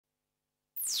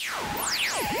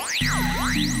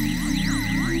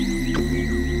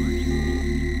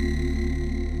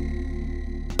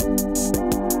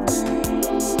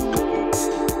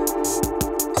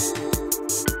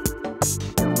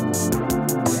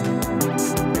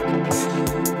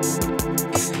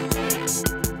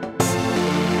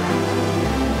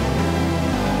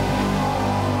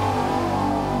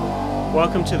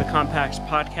Welcome to the Compact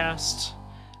Podcast.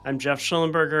 I'm Geoff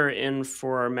Shullenberger in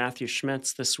for Matthew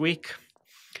Schmitz this week.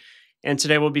 And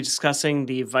today we'll be discussing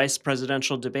the vice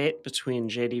presidential debate between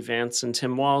J.D. Vance and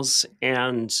Tim Walz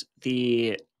and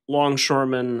the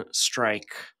longshoremen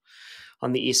strike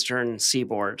on the eastern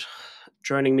seaboard.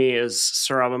 Joining me is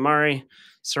Sohrab Ahmari.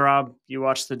 Sohrab, you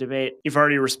watched the debate. You've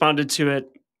already responded to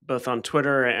it both on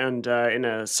Twitter and in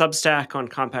a Substack, on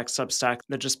Compact Substack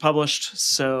that just published.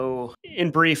 So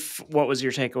in brief, what was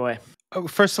your takeaway?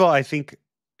 First of all, I think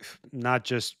not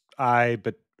just I,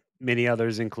 but many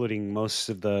others, including most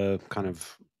of the kind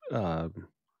of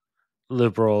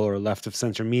liberal or left of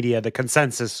center media, the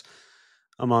consensus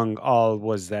among all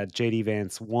was that J.D.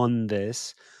 Vance won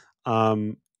this.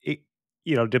 Depending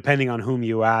on whom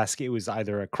you ask, it was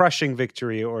either a crushing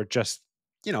victory or just,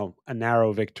 a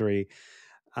narrow victory.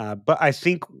 But I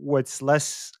think what's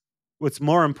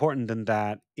more important than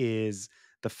that is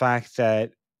the fact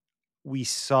that we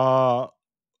saw,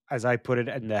 as I put it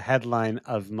in the headline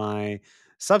of my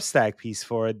Substack piece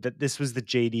for it, that this was the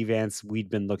J.D. Vance we'd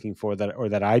been looking for,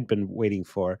 that I'd been waiting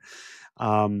for.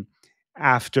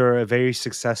 After a very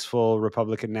successful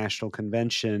Republican National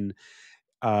Convention,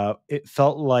 it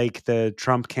felt like the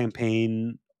Trump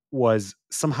campaign was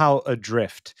somehow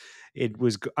adrift. It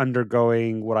was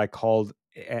undergoing what I called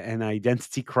an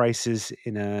identity crisis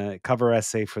in a cover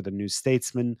essay for the New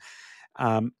Statesman.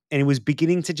 And it was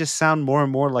beginning to just sound more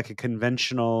and more like a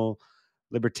conventional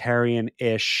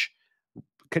libertarian-ish,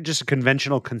 just a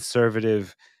conventional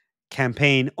conservative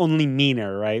campaign, only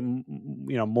meaner, right?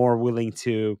 More willing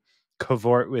to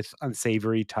cavort with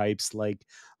unsavory types like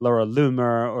Laura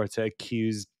Loomer, or to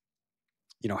accuse,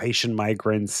 Haitian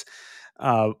migrants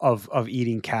of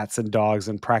eating cats and dogs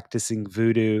and practicing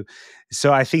voodoo.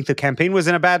 So I think the campaign was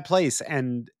in a bad place,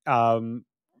 and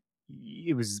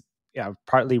it was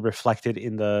partly reflected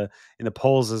in the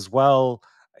polls as well,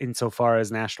 insofar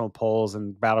as national polls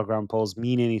and battleground polls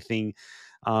mean anything.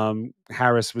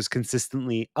 Harris was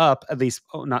consistently up, at least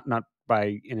not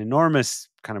by an enormous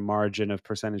kind of margin of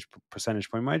percentage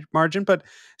point margin, but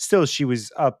still she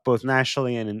was up both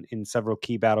nationally and in several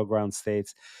key battleground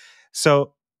states.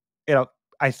 So,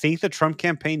 I think the Trump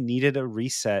campaign needed a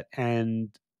reset, and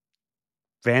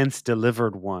Vance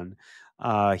delivered one.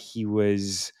 He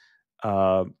was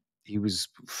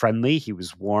friendly. He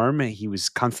was warm. He was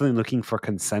constantly looking for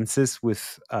consensus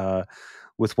with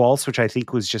Walz, which I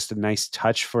think was just a nice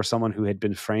touch for someone who had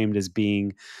been framed as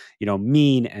being,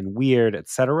 mean and weird,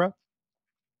 etc.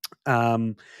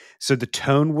 So the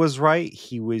tone was right.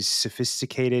 He was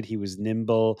sophisticated. He was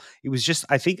nimble. It was just,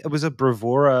 I think it was a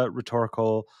bravura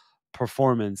rhetorical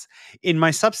performance. In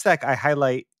my Substack, I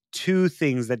highlight two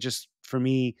things that just, for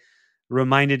me,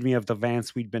 reminded me of the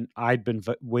Vance I'd been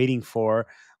waiting for,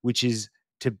 which is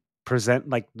to present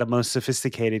like the most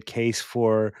sophisticated case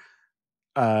for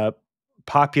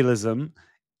populism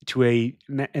to a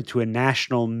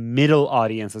national middle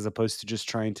audience, as opposed to just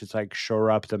trying to like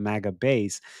shore up the MAGA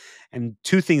base. And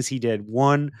two things he did.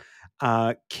 One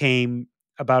came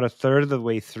about a third of the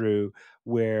way through,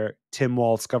 where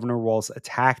Governor Walz,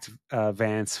 attacked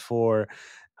Vance for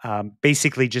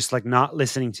basically just like not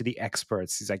listening to the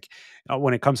experts. He's like,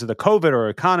 when it comes to the COVID or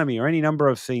economy or any number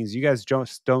of things, you guys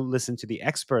just don't listen to the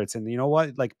experts. And you know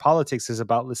what? Like, politics is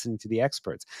about listening to the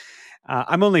experts.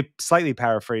 I'm only slightly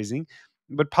paraphrasing,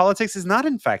 but politics is not,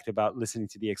 in fact, about listening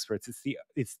to the experts.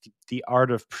 It's the art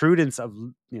of prudence of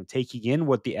taking in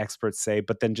what the experts say,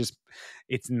 but then just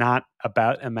it's not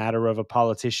about a matter of a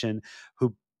politician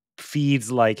who feeds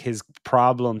like his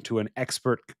problem to an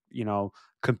expert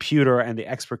computer, and the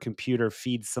expert computer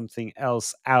feeds something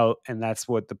else out, and that's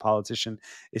what the politician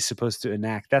is supposed to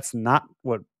enact. That's not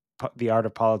what the art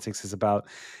of politics is about.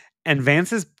 And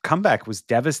Vance's comeback was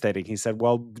devastating. He said,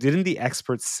 well, didn't the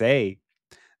experts say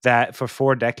that for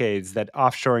 4 decades, that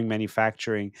offshoring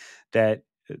manufacturing, that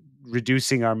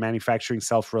reducing our manufacturing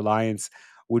self-reliance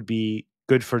would be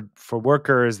good for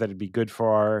workers, that it'd be good for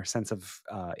our sense of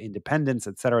independence,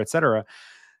 et cetera, et cetera.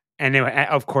 And anyway,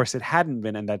 of course, it hadn't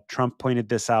been, and that Trump pointed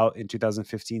this out in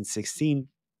 2015-16.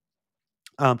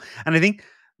 And I think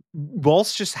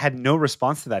Walz just had no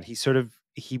response to that.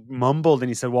 He mumbled and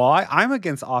he said, well, I'm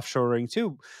against offshoring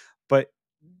too. But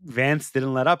Vance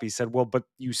didn't let up. He said, well, but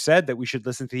you said that we should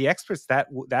listen to the experts.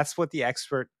 That's what the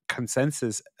expert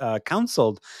consensus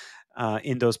counseled.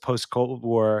 in those post-Cold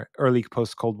War, early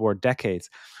post-Cold War decades.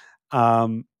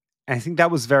 I think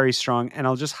that was very strong. And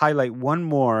I'll just highlight one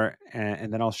more,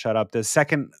 and then I'll shut up. The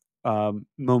second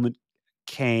moment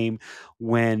came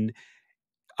when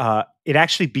it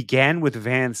actually began with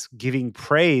Vance giving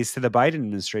praise to the Biden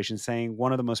administration, saying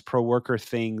one of the most pro-worker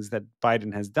things that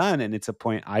Biden has done, and it's a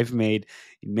point I've made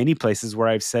in many places where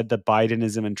I've said that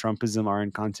Bidenism and Trumpism are in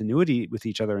continuity with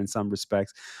each other in some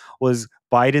respects, was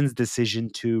Biden's decision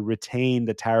to retain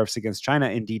the tariffs against China,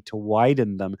 indeed to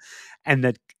widen them. And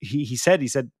that he said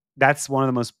that's one of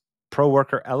the most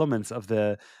pro-worker elements of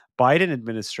the Biden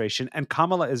administration, and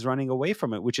Kamala is running away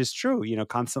from it, which is true,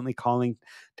 constantly calling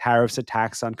tariffs a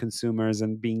tax on consumers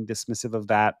and being dismissive of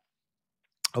that,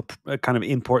 a kind of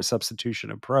import substitution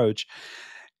approach.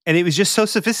 And it was just so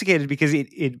sophisticated because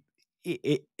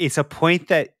it's a point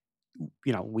that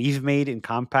we've made in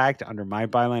Compact under my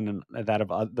byline and that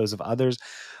of those of others,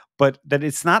 but that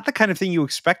it's not the kind of thing you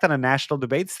expect on a national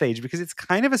debate stage, because it's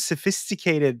kind of a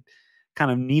sophisticated kind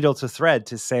of needle to thread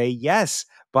to say, yes,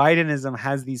 Bidenism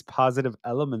has these positive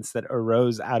elements that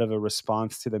arose out of a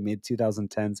response to the mid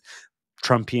 2010s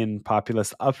Trumpian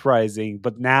populist uprising,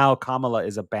 but now Kamala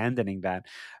is abandoning that.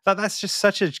 I thought that's just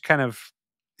such a kind of,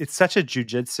 it's such a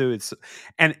jujitsu. It's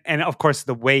and of course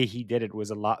the way he did it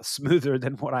was a lot smoother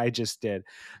than what I just did.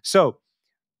 So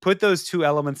put those two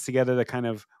elements together, the kind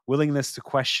of willingness to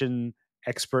question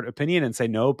expert opinion and say,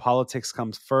 no, politics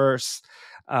comes first.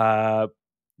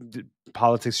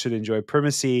 Politics should enjoy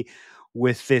primacy,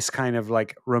 with this kind of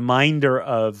like reminder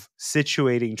of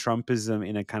situating Trumpism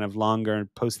in a kind of longer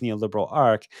post-neoliberal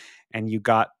arc. And you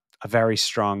got a very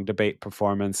strong debate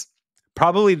performance.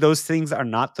 Probably those things are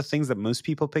not the things that most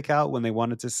people pick out when they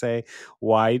wanted to say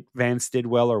why Vance did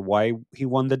well or why he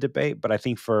won the debate. But I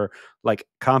think for like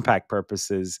Compact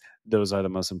purposes, those are the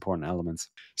most important elements.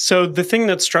 So the thing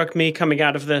that struck me coming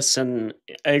out of this, and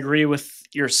I agree with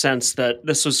your sense that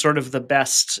this was sort of the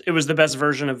best, it was the best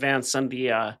version of Vance and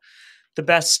the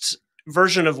best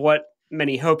version of what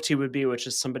many hoped he would be, which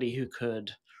is somebody who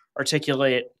could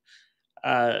articulate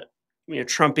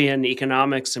Trumpian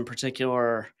economics in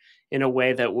particular in a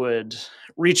way that would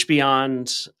reach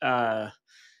beyond the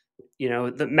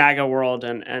MAGA world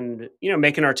and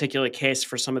make an articulate case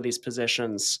for some of these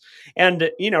positions.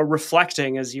 And,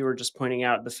 reflecting, as you were just pointing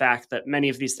out, the fact that many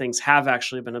of these things have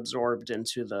actually been absorbed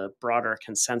into the broader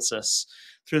consensus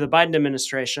through the Biden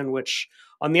administration, which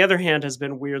on the other hand has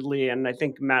been weirdly, and I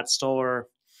think Matt Stoller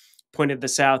pointed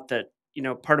this out, that,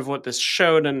 part of what this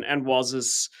showed and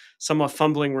Walls's somewhat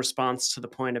fumbling response to the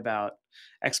point about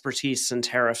expertise and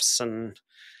tariffs and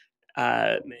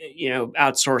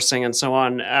outsourcing and so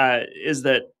on, is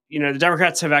that the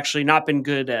Democrats have actually not been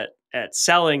good at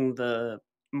selling the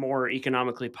more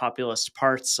economically populist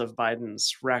parts of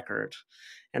Biden's record,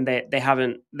 and they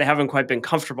haven't quite been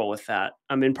comfortable with that.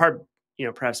 In part,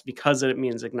 perhaps because it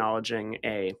means acknowledging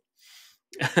a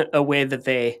way that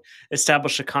they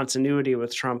establish a continuity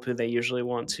with Trump, who they usually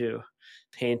want to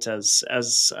paint as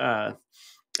a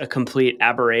complete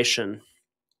aberration.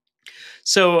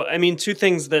 So, two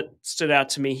things that stood out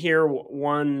to me here.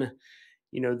 One,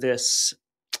 this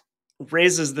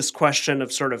raises this question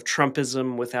of sort of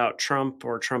Trumpism without Trump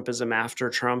or Trumpism after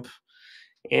Trump.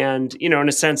 And, in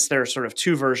a sense, there are sort of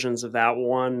two versions of that.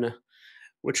 One,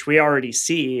 which we already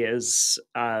see, is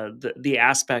the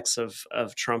aspects of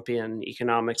Trumpian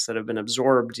economics that have been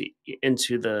absorbed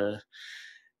into the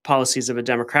policies of a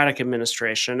Democratic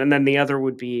administration. And then the other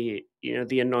would be,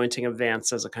 the anointing of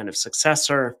Vance as a kind of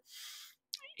successor,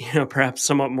 perhaps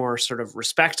somewhat more sort of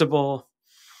respectable,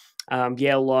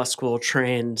 Yale Law School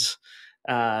trained,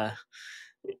 kind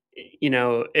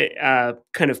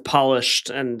of polished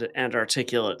and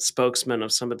articulate spokesman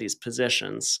of some of these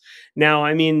positions.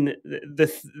 Now,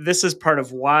 this is part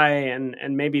of why,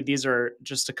 and maybe these are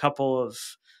just a couple of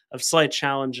slight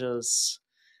challenges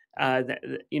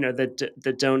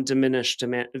that don't diminish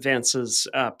Vance's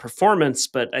performance,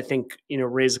 but I think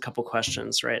raise a couple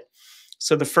questions, right?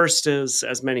 So the first is,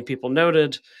 as many people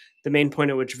noted, the main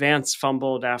point at which Vance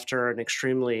fumbled after an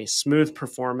extremely smooth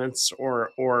performance,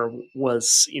 or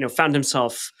was, found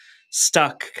himself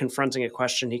stuck confronting a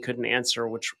question he couldn't answer,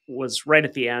 which was right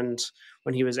at the end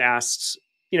when he was asked,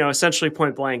 essentially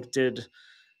point blank, did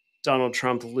Donald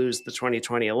Trump lose the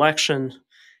 2020 election?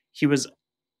 He was,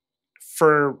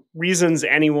 for reasons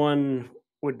anyone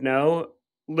would know,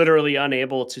 literally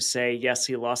unable to say, yes,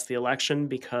 he lost the election,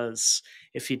 because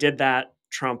if he did that,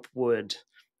 Trump would,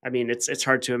 it's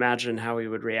hard to imagine how he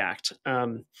would react.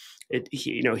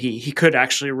 He could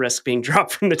actually risk being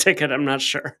dropped from the ticket. I'm not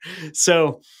sure.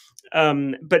 So,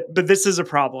 but this is a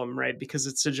problem, right? Because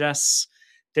it suggests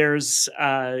there's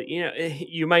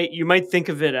you might think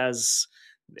of it as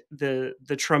the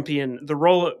Trumpian the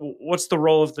role. What's the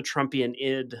role of the Trumpian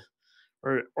id,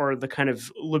 or the kind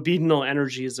of libidinal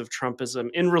energies of Trumpism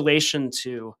in relation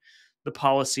to the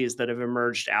policies that have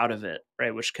emerged out of it,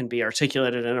 right? Which can be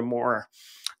articulated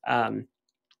um,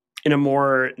 in a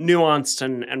more nuanced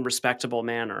and respectable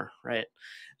manner, right?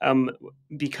 Um,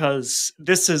 because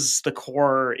this is the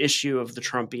core issue of the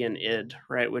Trumpian id,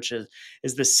 right? Which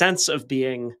is the sense of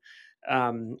being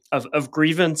of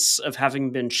grievance, of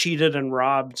having been cheated and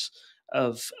robbed,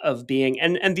 of being,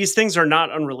 and these things are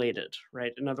not unrelated,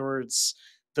 right? In other words,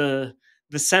 the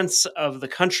sense of the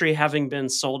country having been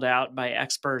sold out by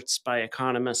experts, by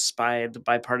economists, by the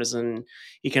bipartisan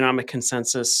economic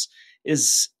consensus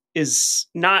is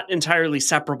not entirely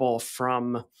separable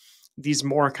from these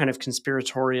more kind of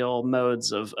conspiratorial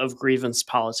modes of grievance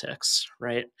politics,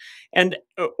 right? And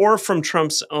or from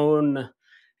Trump's own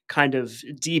kind of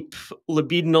deep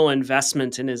libidinal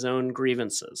investment in his own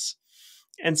grievances.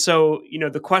 And so,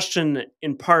 the question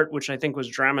in part, which I think was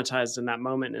dramatized in that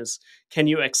moment, is can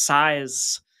you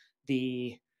excise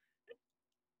the,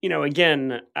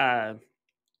 again, at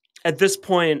this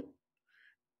point,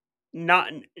 not,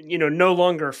 no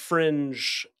longer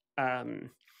fringe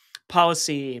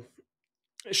policy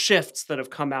shifts that have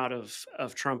come out of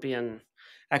Trumpian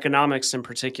economics in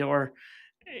particular.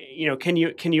 Can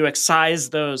you excise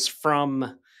those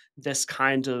from this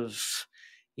kind of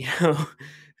you know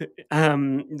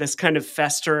this kind of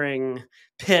festering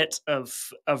pit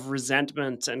of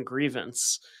resentment and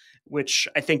grievance, which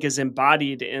I think is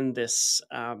embodied in this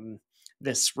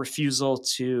refusal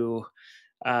to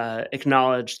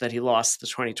acknowledge that he lost the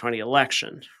 2020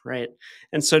 election, right?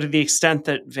 And so, to the extent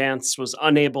that Vance was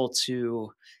unable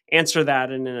to answer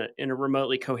that in a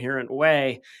remotely coherent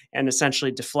way, and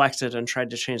essentially deflected and tried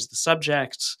to change the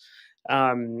subject,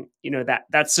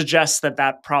 that suggests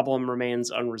that problem remains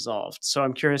unresolved. So,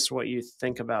 I'm curious what you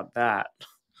think about that.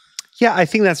 Yeah, I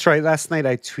think that's right. Last night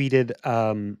I tweeted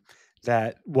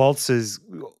that Waltz's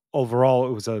overall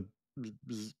it was a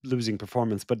losing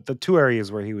performance, but the two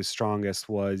areas where he was strongest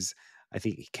was, I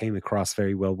think he came across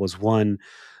very well, was one,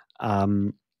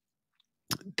 um,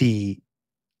 the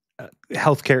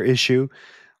healthcare issue,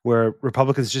 where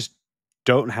Republicans just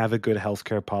don't have a good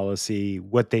healthcare policy.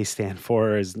 What they stand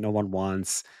for is no one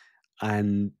wants,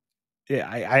 and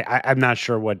yeah, I'm not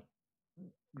sure what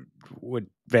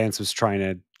Vance was trying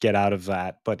to get out of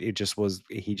that, but he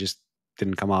just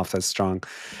didn't come off as strong.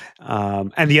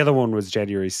 And the other one was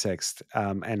January 6th.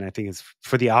 And I think it's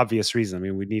for the obvious reason. I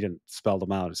mean, we needn't spell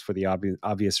them out. It's for the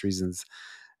obvious reasons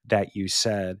that you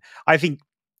said. I think,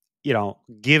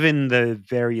 given the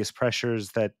various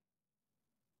pressures that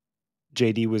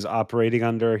JD was operating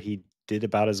under, he did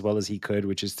about as well as he could,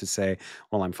 which is to say,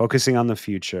 well, I'm focusing on the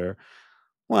future.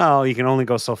 Well, you can only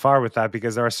go so far with that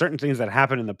because there are certain things that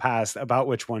happened in the past about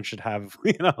which one should have,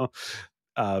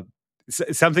 uh,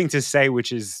 something to say,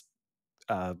 which is,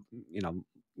 uh,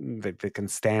 that can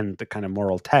stand the kind of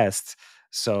moral tests.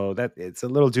 So that it's a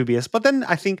little dubious. But then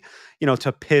I think,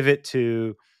 to pivot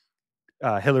to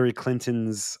Hillary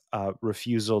Clinton's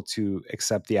refusal to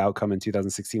accept the outcome in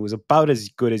 2016 was about as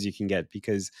good as you can get,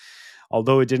 because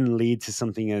although it didn't lead to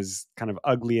something as kind of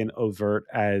ugly and overt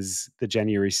as the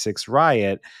January 6th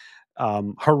riot,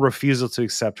 her refusal to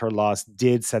accept her loss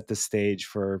did set the stage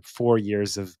for 4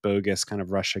 years of bogus kind of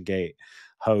Russiagate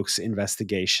hoax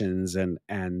investigations and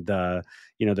the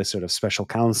sort of special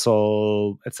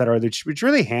counsel, et cetera, which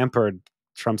really hampered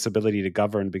Trump's ability to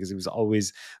govern, because he was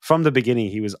always, from the beginning,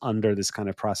 he was under this kind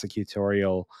of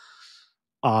prosecutorial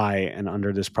eye and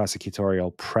under this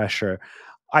prosecutorial pressure.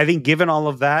 I think, given all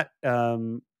of that,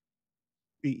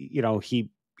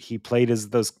 he played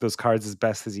those cards as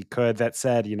best as he could. That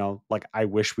said, like, I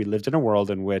wish we lived in a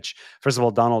world in which, first of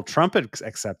all, Donald Trump had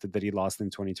accepted that he lost in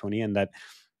 2020, and that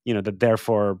that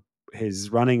therefore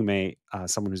his running mate,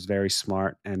 someone who's very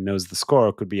smart and knows the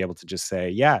score, could be able to just say,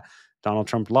 yeah, Donald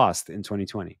Trump lost in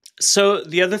 2020. So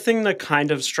the other thing that kind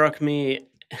of struck me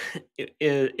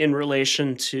in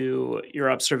relation to your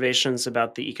observations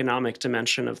about the economic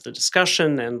dimension of the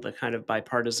discussion and the kind of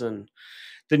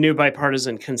new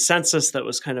bipartisan consensus that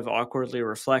was kind of awkwardly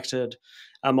reflected,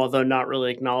 although not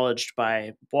really acknowledged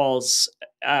by Walz,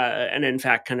 and in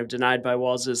fact kind of denied by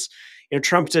Walz, is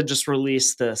Trump did just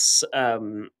release this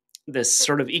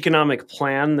sort of economic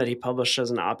plan that he published as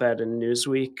an op-ed in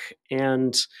Newsweek.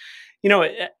 And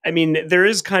I mean, there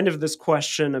is kind of this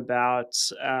question about,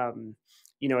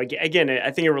 again,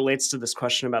 I think it relates to this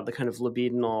question about the kind of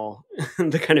libidinal,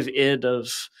 the kind of id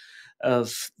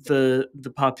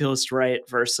the populist right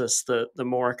versus the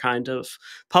more kind of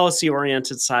policy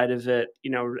oriented side of it,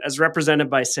 as represented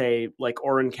by, say, like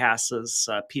Orrin Cass's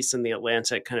piece in the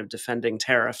Atlantic, kind of defending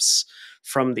tariffs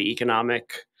from the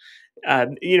economic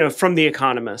from the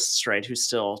economists, right, who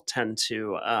still tend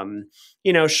to,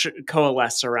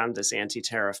 coalesce around this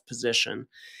anti-tariff position.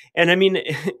 And I mean,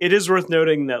 it is worth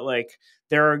noting that, like,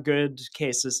 there are good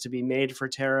cases to be made for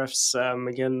tariffs.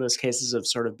 Again, those cases have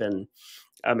sort of been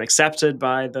accepted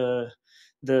by the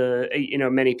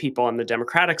many people on the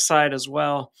Democratic side as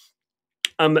well.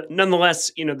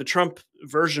 Nonetheless, the Trump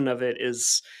version of it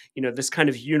is, this kind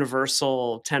of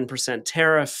universal 10%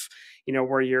 tariff,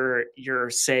 where you're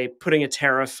say putting a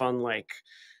tariff on like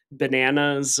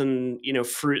bananas and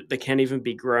fruit that can't even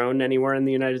be grown anywhere in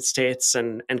the United States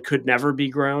and could never be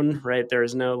grown, right? There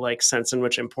is no like sense in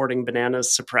which importing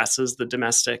bananas suppresses the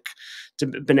domestic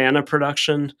banana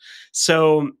production.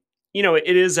 So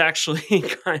it is actually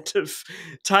kind of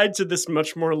tied to this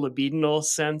much more libidinal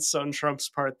sense on Trump's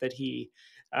part that he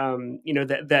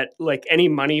that like any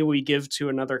money we give to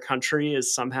another country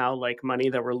is somehow like money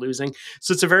that we're losing.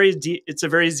 So it's a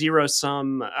very zero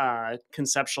sum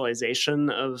conceptualization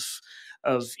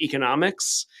of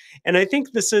economics, and I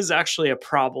think this is actually a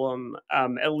problem,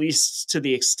 at least to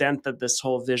the extent that this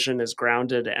whole vision is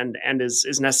grounded and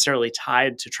is necessarily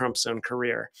tied to Trump's own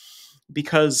career,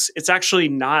 because it's actually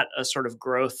not a sort of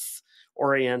growth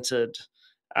oriented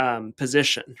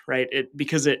position, right?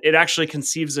 Because it actually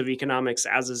conceives of economics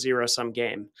as a zero sum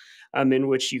game, in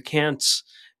which you can't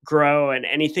grow, and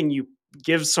anything you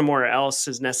give somewhere else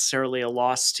is necessarily a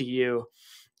loss to you.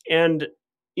 And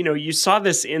you saw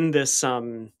this in this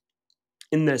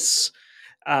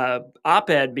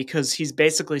op-ed, because he's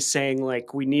basically saying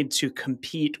like we need to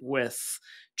compete with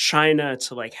China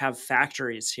to like have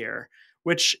factories here.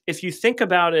 Which, if you think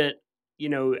about it,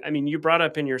 I mean, you brought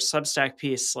up in your Substack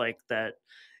piece like that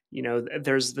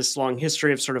there's this long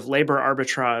history of sort of labor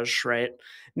arbitrage, right?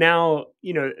 Now,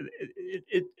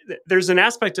 there's an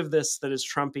aspect of this that is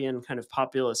Trumpian kind of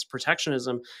populist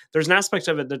protectionism. There's an aspect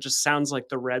of it that just sounds like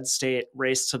the red state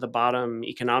race to the bottom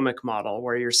economic model,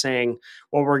 where you're saying,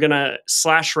 well, we're going to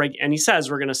and he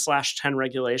says we're going to slash 10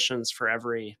 regulations for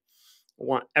every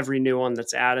new one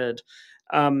that's added.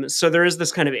 So there is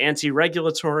this kind of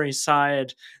anti-regulatory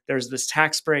side. There's this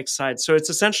tax break side. So it's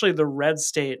essentially the red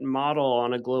state model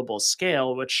on a global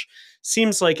scale, which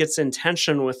seems like it's in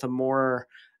tension with a more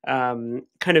kind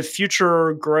of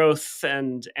future growth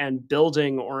and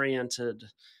building oriented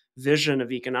vision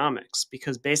of economics.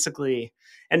 Because basically,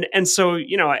 and so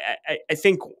I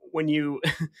think when you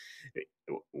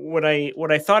what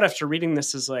I thought after reading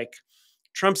this is like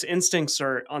Trump's instincts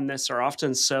on this are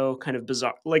often so kind of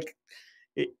bizarre. Like,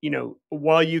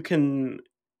 while you can,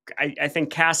 I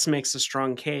think Cass makes a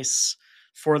strong case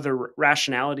for the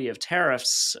rationality of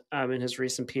tariffs in his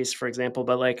recent piece, for example,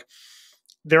 but like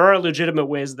there are legitimate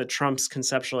ways that Trump's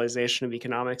conceptualization of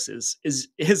economics is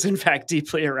in fact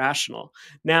deeply irrational.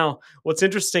 Now, what's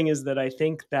interesting is that I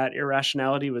think that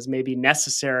irrationality was maybe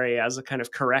necessary as a kind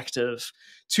of corrective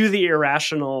to the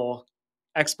irrational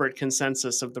expert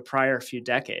consensus of the prior few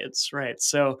decades, right?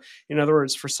 So, in other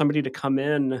words, for somebody to come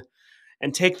in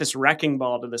and take this wrecking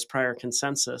ball to this prior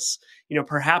consensus,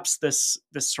 perhaps this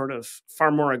sort of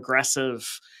far more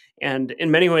aggressive and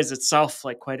in many ways itself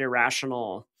like quite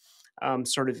irrational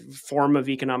sort of form of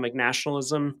economic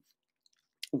nationalism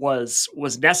was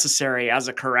necessary as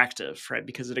a corrective, right?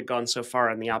 Because it had gone so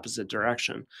far in the opposite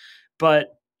direction.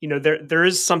 But there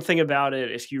is something about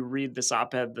it, if you read this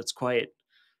op-ed, that's quite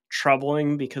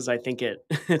troubling, because I think it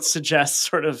it suggests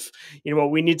sort of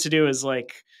what we need to do is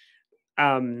like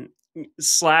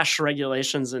slash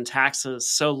regulations and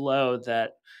taxes so low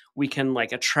that we can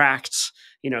like attract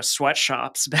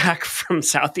sweatshops back from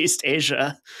Southeast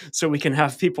Asia, so we can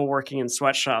have people working in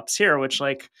sweatshops here, which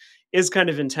like is kind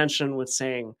of in tension with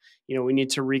saying we need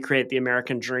to recreate the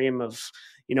American dream of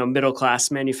middle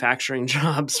class manufacturing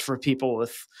jobs for people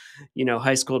with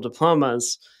high school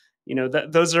diplomas.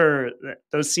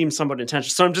 Those seem somewhat in tension.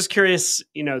 So I'm just curious,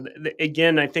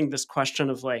 again, I think this question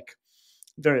of like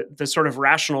the sort of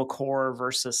rational core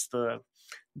versus the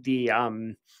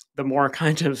more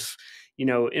kind of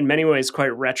in many ways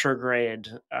quite retrograde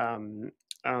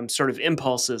sort of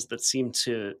impulses that seem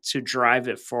to drive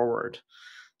it forward.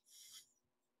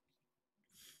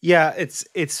 Yeah, it's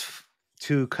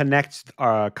to connect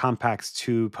our Compacts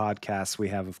 2 podcasts. We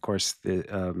have, of course,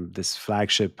 this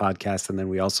flagship podcast, and then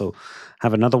we also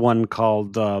have another one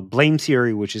called Blame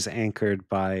Theory, which is anchored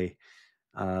by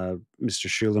Mr.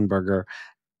 Shullenberger.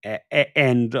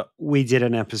 And we did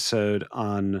an episode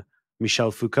on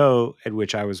Michel Foucault, at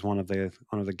which I was one of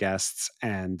the guests,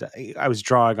 and I was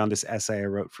drawing on this essay I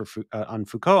wrote on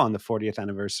Foucault on the 40th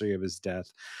anniversary of his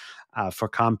death for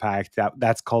Compact.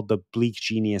 That's called The Bleak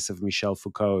Genius of Michel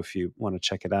Foucault, if you want to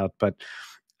check it out. But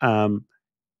I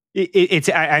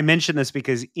mention this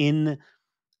because in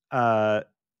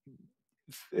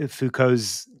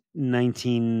Foucault's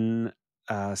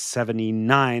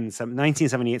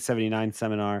 1978-79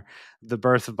 seminar, The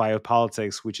Birth of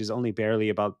Biopolitics, which is only barely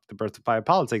about the birth of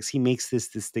biopolitics, he makes this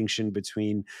distinction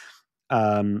between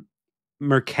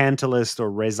mercantilist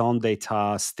or raison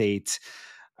d'etat state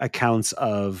accounts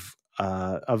of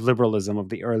liberalism, of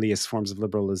the earliest forms of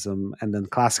liberalism, and then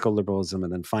classical liberalism,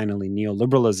 and then finally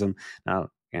neoliberalism. Now,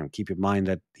 and keep in mind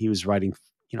that he was writing,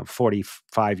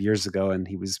 45 years ago, and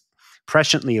he was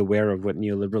presciently aware of what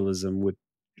neoliberalism would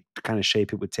kind of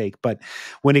shape it would take. But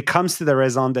when it comes to the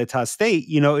raison d'etat state,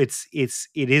 he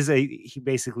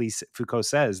basically, Foucault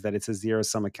says that it's a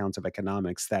zero-sum account of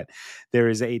economics, that there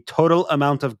is a total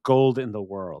amount of gold in the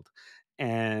world,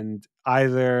 and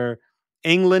either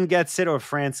England gets it or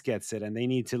France gets it, and they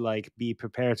need to be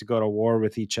prepared to go to war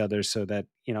with each other, so that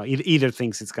either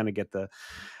thinks it's going to get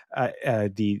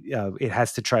it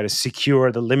has to try to secure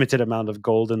the limited amount of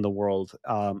gold in the world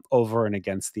over and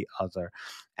against the other.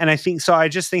 And I think so. I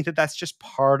just think that that's just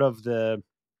part of this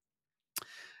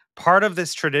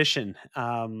tradition,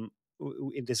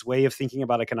 this way of thinking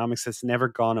about economics that's never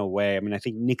gone away. I mean, I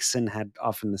think Nixon had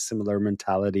often a similar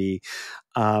mentality.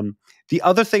 The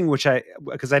other thing,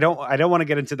 because I don't want to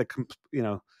get into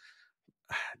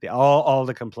all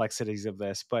the complexities of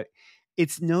this, but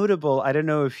it's notable. I don't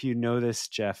know if you know this,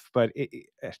 Geoff, but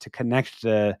to connect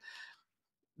the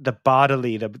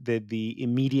bodily, the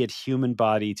immediate human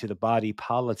body to the body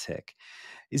politic,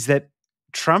 is that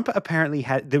Trump apparently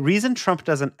the reason Trump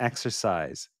doesn't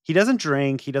exercise, he doesn't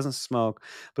drink, he doesn't smoke,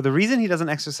 but the reason he doesn't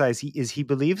exercise he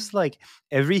believes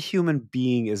every human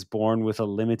being is born with a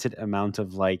limited amount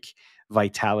of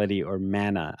vitality or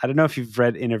mana. I don't know if you've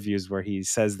read interviews where he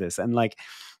says this, and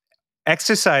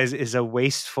exercise is a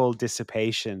wasteful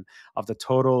dissipation of the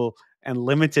total and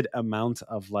limited amount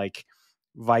of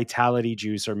vitality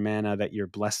juice or mana that you're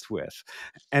blessed with.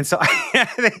 And so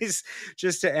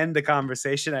just to end the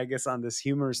conversation, I guess, on this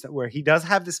humor, where he does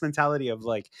have this mentality of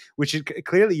which is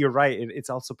clearly, you're right, it's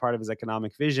also part of his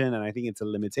economic vision, and I think it's a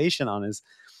limitation on his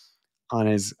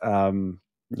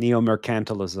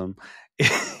neo-mercantilism,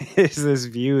 is this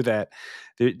view that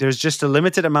there's just a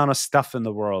limited amount of stuff in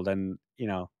the world, and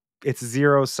it's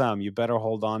zero sum. You better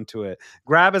hold on to it.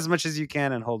 Grab as much as you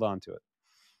can and hold on to it.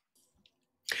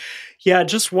 Yeah,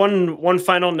 just one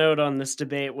final note on this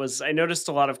debate was I noticed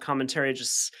a lot of commentary,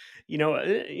 just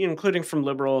including from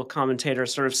liberal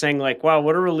commentators, sort of saying "Wow,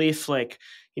 what a relief!"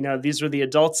 These were the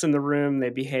adults in the room.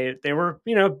 They were,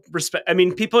 I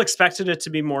mean, people expected it to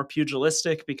be more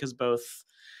pugilistic because both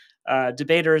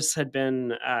debaters had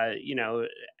been,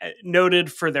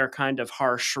 noted for their kind of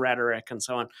harsh rhetoric and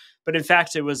so on. But in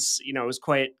fact, it was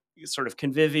quite sort of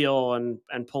convivial and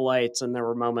polite, and there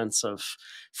were moments of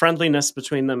friendliness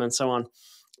between them and so on.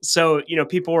 So,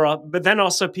 people were, but then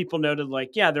also people noted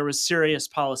there was serious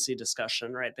policy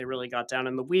discussion, right? They really got down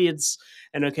in the weeds,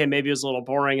 and okay, maybe it was a little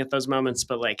boring at those moments,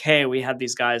 but hey, we had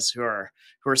these guys who are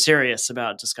serious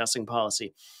about discussing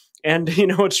policy. And,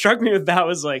 what struck me with that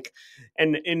was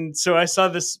and so I saw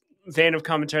this vein of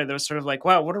commentary that was sort of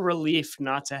wow, what a relief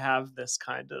not to have this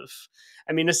kind of,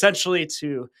 I mean, essentially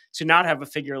to not have a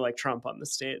figure like Trump on the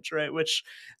stage, right? Which,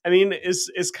 I mean,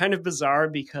 is kind of bizarre,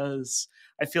 because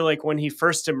I feel when he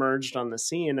first emerged on the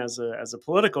scene as a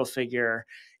political figure,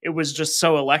 it was just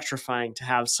so electrifying to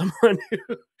have someone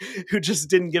who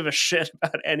just didn't give a shit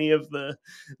about any of the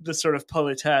sort of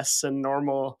politesse and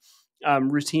normal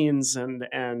routines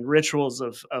and rituals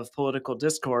of political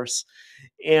discourse.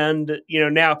 And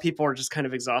now people are just kind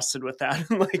of exhausted with that,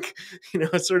 and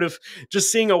sort of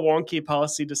just seeing a wonky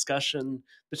policy discussion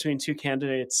between two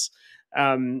candidates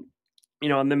on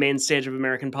the main stage of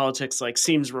American politics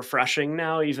seems refreshing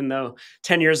now, even though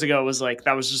 10 years ago it was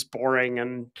that was just boring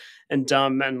and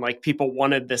dumb, and people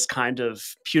wanted this kind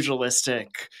of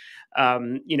pugilistic,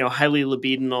 highly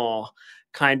libidinal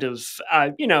kind of,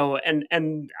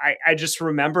 and I just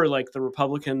remember the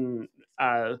Republican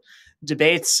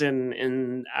debates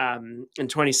in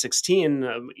 2016,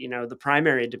 the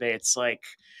primary debates,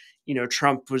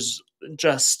 Trump was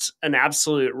just an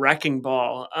absolute wrecking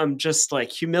ball, just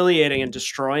like humiliating and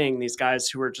destroying these guys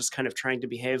who were just kind of trying to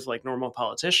behave like normal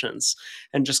politicians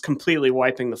and just completely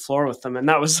wiping the floor with them. And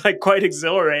that was like quite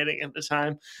exhilarating at the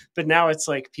time. But now it's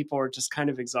like people are just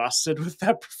kind of exhausted with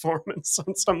that performance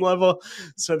on some level.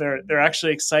 So they're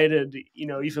actually excited,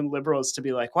 even liberals, to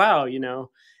be like, wow,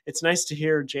 it's nice to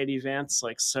hear JD Vance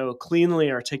like so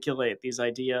cleanly articulate these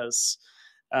ideas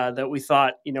that we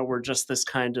thought, were just this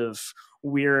kind of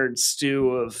weird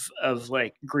stew of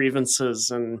like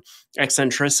grievances and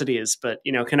eccentricities, but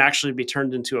can actually be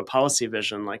turned into a policy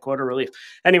vision. Like, what a relief.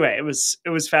 Anyway, it was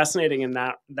fascinating in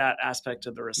that aspect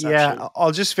of the reception. Yeah,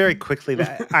 I'll just very quickly.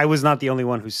 That I was not the only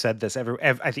one who said this.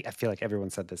 I feel like everyone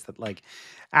said this. That like,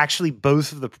 actually,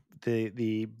 both of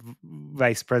the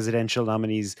vice presidential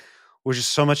nominees were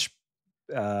just so much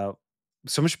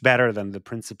better than the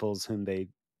principals whom they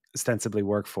ostensibly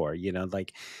work for.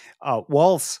 Like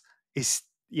Walz is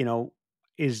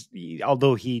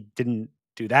although he didn't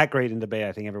do that great in debate.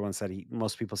 I think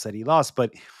most people said he lost,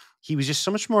 but he was just so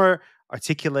much more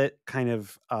articulate, kind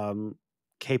of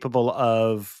capable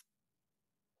of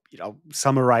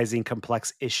summarizing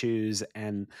complex issues,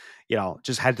 and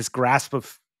just had this grasp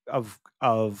of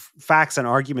facts and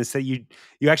arguments that you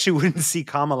actually wouldn't see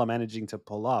Kamala managing to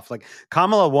pull off. Like,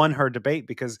 Kamala won her debate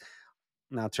because,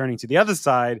 now turning to the other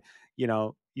side, you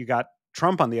got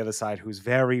Trump on the other side, who's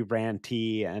very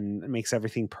ranty and makes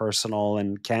everything personal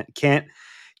and can't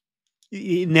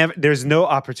there's no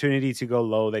opportunity to go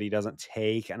low that he doesn't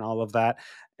take, and all of that.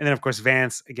 And then of course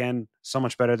Vance, again, so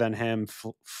much better than him,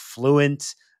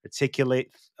 fluent,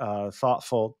 articulate,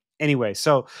 thoughtful. Anyway,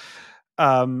 so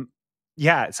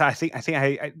yeah, so I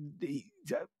think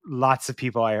lots of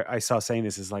people I saw saying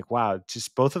this is like, wow,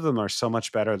 just both of them are so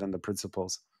much better than the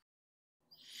principals.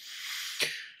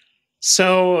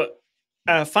 So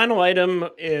final item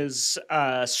is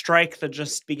a strike that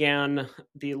just began.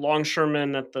 The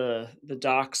longshoremen at the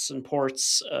docks and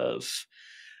ports of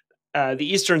the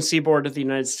eastern seaboard of the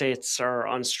United States are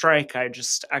on strike. I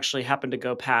just actually happened to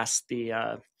go past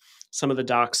some of the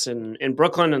docks in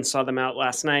Brooklyn and saw them out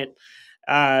last night.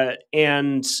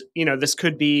 And this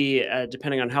could be,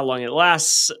 depending on how long it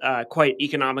lasts, quite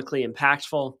economically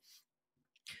impactful.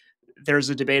 There's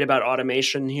a debate about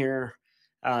automation here.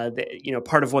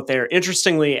 Part of what they're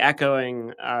interestingly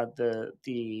echoing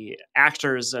the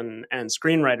actors and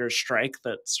screenwriters strike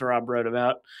that Sohrab wrote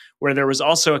about, where there was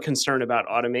also a concern about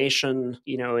automation,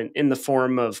 in the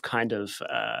form of kind of,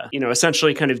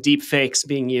 essentially kind of deep fakes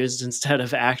being used instead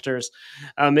of actors.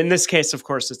 In this case, of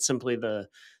course, it's simply the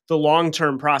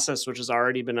long-term process, which has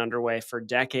already been underway for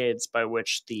decades, by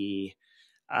which the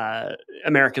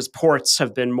America's ports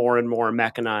have been more and more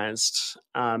mechanized,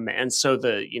 and so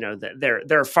there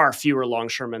are far fewer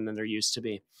longshoremen than there used to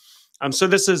be. So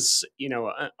this is,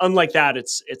 unlike that,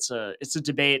 it's a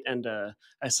debate and a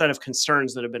set of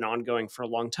concerns that have been ongoing for a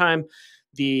long time.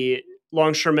 The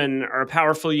longshoremen are a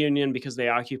powerful union because they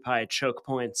occupy choke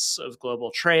points of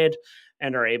global trade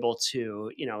and are able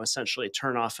to, essentially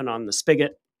turn off and on the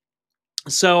spigot.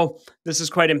 So this is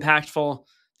quite impactful.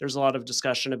 There's a lot of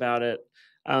discussion about it.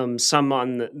 Some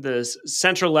on the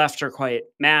center left are quite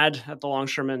mad at the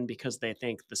longshoremen because they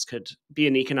think this could be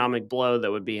an economic blow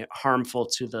that would be harmful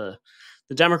to the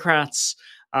Democrats.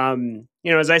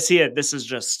 As I see it, this is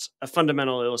just a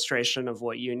fundamental illustration of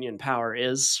what union power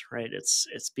is, right? It's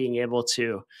being able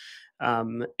to,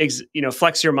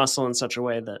 flex your muscle in such a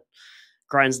way that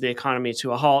grinds the economy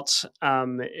to a halt,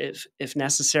 if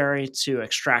necessary, to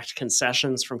extract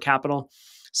concessions from capital.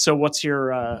 So, what's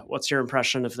your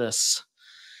impression of this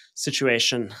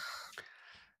situation?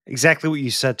 Exactly what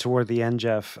you said toward the end,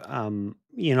 Geoff. A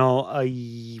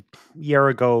year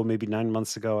ago, maybe 9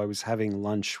 months ago, I was having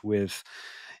lunch with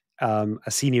a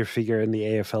senior figure in the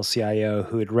AFL-CIO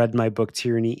who had read my book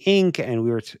Tyranny Inc., and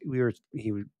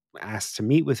he asked to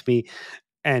meet with me,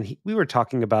 and we were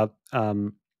talking about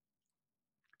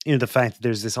the fact that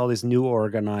there's all this new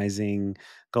organizing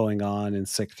going on in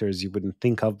sectors you wouldn't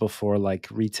think of before, like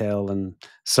retail and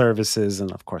services,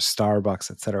 and of course Starbucks,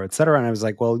 et cetera, et cetera. And I was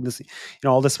like, well,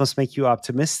 all this must make you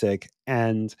optimistic.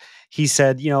 And he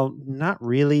said, not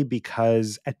really,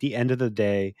 because at the end of the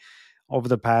day, over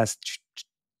the past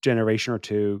generation or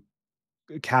two,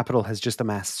 capital has just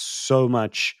amassed so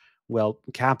much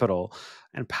capital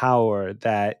and power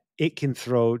that it can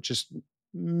throw just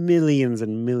millions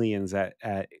and millions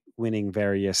at winning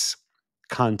various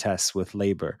contests with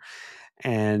labor.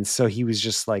 And so he was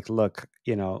just like, look,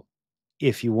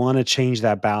 if you want to change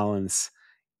that balance,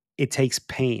 it takes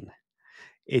pain.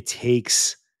 It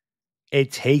takes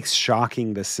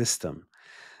shocking the system.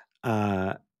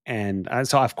 And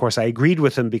so, of course, I agreed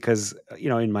with him because,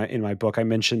 in my book, I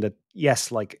mentioned that,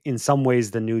 yes, like in some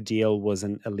ways, the New Deal was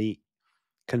an elite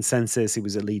consensus. He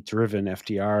was elite driven.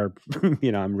 FDR,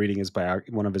 I'm reading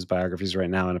one of his biographies right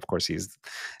now, and of course, he's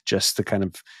just the kind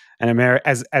of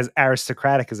as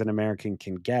aristocratic as an American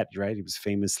can get. Right? He was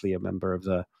famously a member of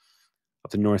the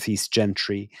Northeast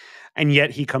gentry, and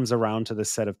yet he comes around to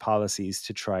this set of policies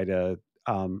to try to,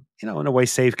 in a way,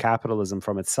 save capitalism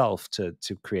from itself, to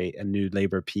create a new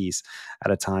labor peace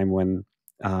at a time when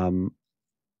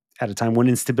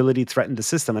instability threatened the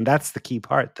system. And that's the key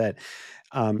part, that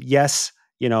yes,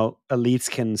 elites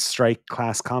can strike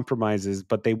class compromises,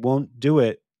 but they won't do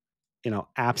it,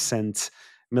 absent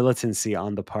militancy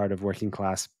on the part of working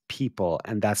class people.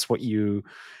 And that's what you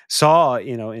saw,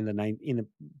 in the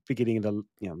beginning of the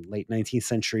late 19th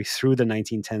century through the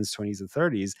 1910s, 20s, and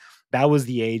 30s. That was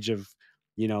the age of,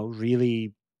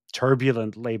 really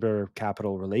turbulent labor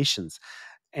capital relations.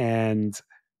 And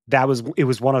it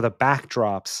was one of the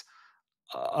backdrops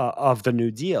of the New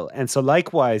Deal. And so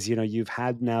likewise, you've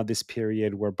had now this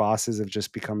period where bosses have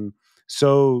just become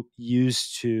so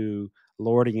used to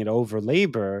lording it over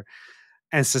labor,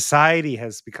 and society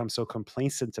has become so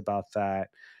complacent about that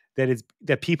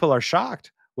people are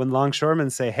shocked when longshoremen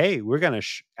say, "Hey, we're going to,"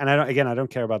 and I don't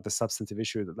care about the substantive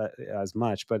issue as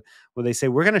much, but when they say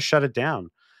we're going to shut it down,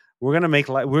 we're going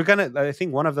to I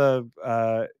think one of the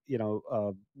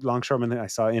longshoremen that I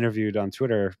saw interviewed on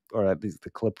Twitter, or at least the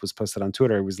clip was posted on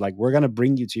Twitter, was like, "We're going to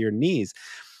bring you to your knees."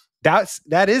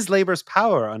 That is labor's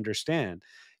power. Understand,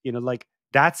 like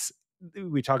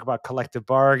we talk about collective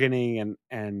bargaining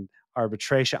and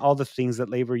arbitration, all the things that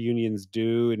labor unions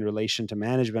do in relation to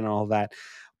management and all that.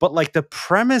 But like the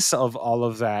premise of all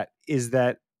of that is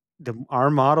that our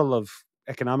model of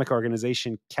economic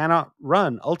organization cannot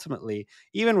run ultimately,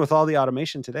 even with all the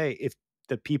automation today, if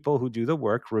the people who do the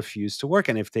work refuse to work,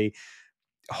 and if they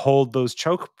hold those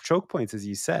choke points, as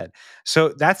you said. So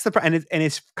that's and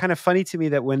it's kind of funny to me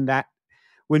that when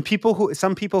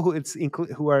some people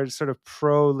who are sort of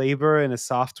pro labor in a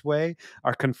soft way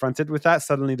are confronted with that,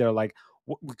 suddenly they're like,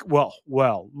 well,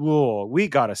 whoa, we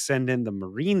got to send in the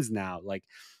Marines now. Like,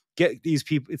 get these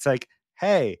people. It's like,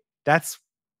 hey, that's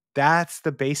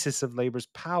the basis of labor's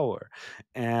power.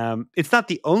 It's not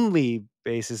the only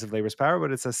basis of labor's power,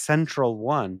 but it's a central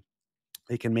one.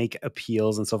 They can make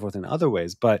appeals and so forth in other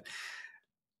ways. But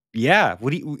yeah,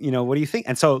 what do you think?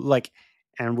 And so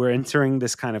and we're entering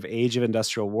this kind of age of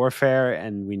industrial warfare,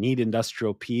 and we need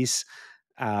industrial peace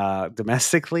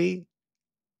domestically.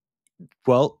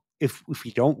 Well, if we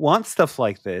don't want stuff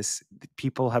like this,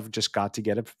 people have just got to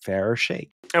get a fairer shake.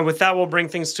 And with that, we'll bring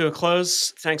things to a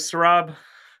close. Thanks to Rob.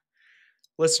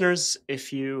 Listeners,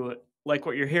 if you like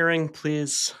what you're hearing,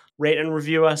 please rate and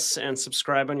review us and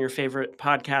subscribe on your favorite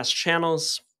podcast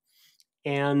channels.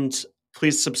 And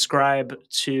please subscribe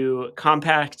to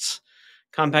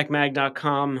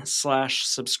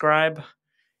compactmag.com/subscribe,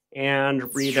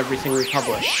 and read everything we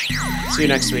publish. See you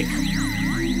next week.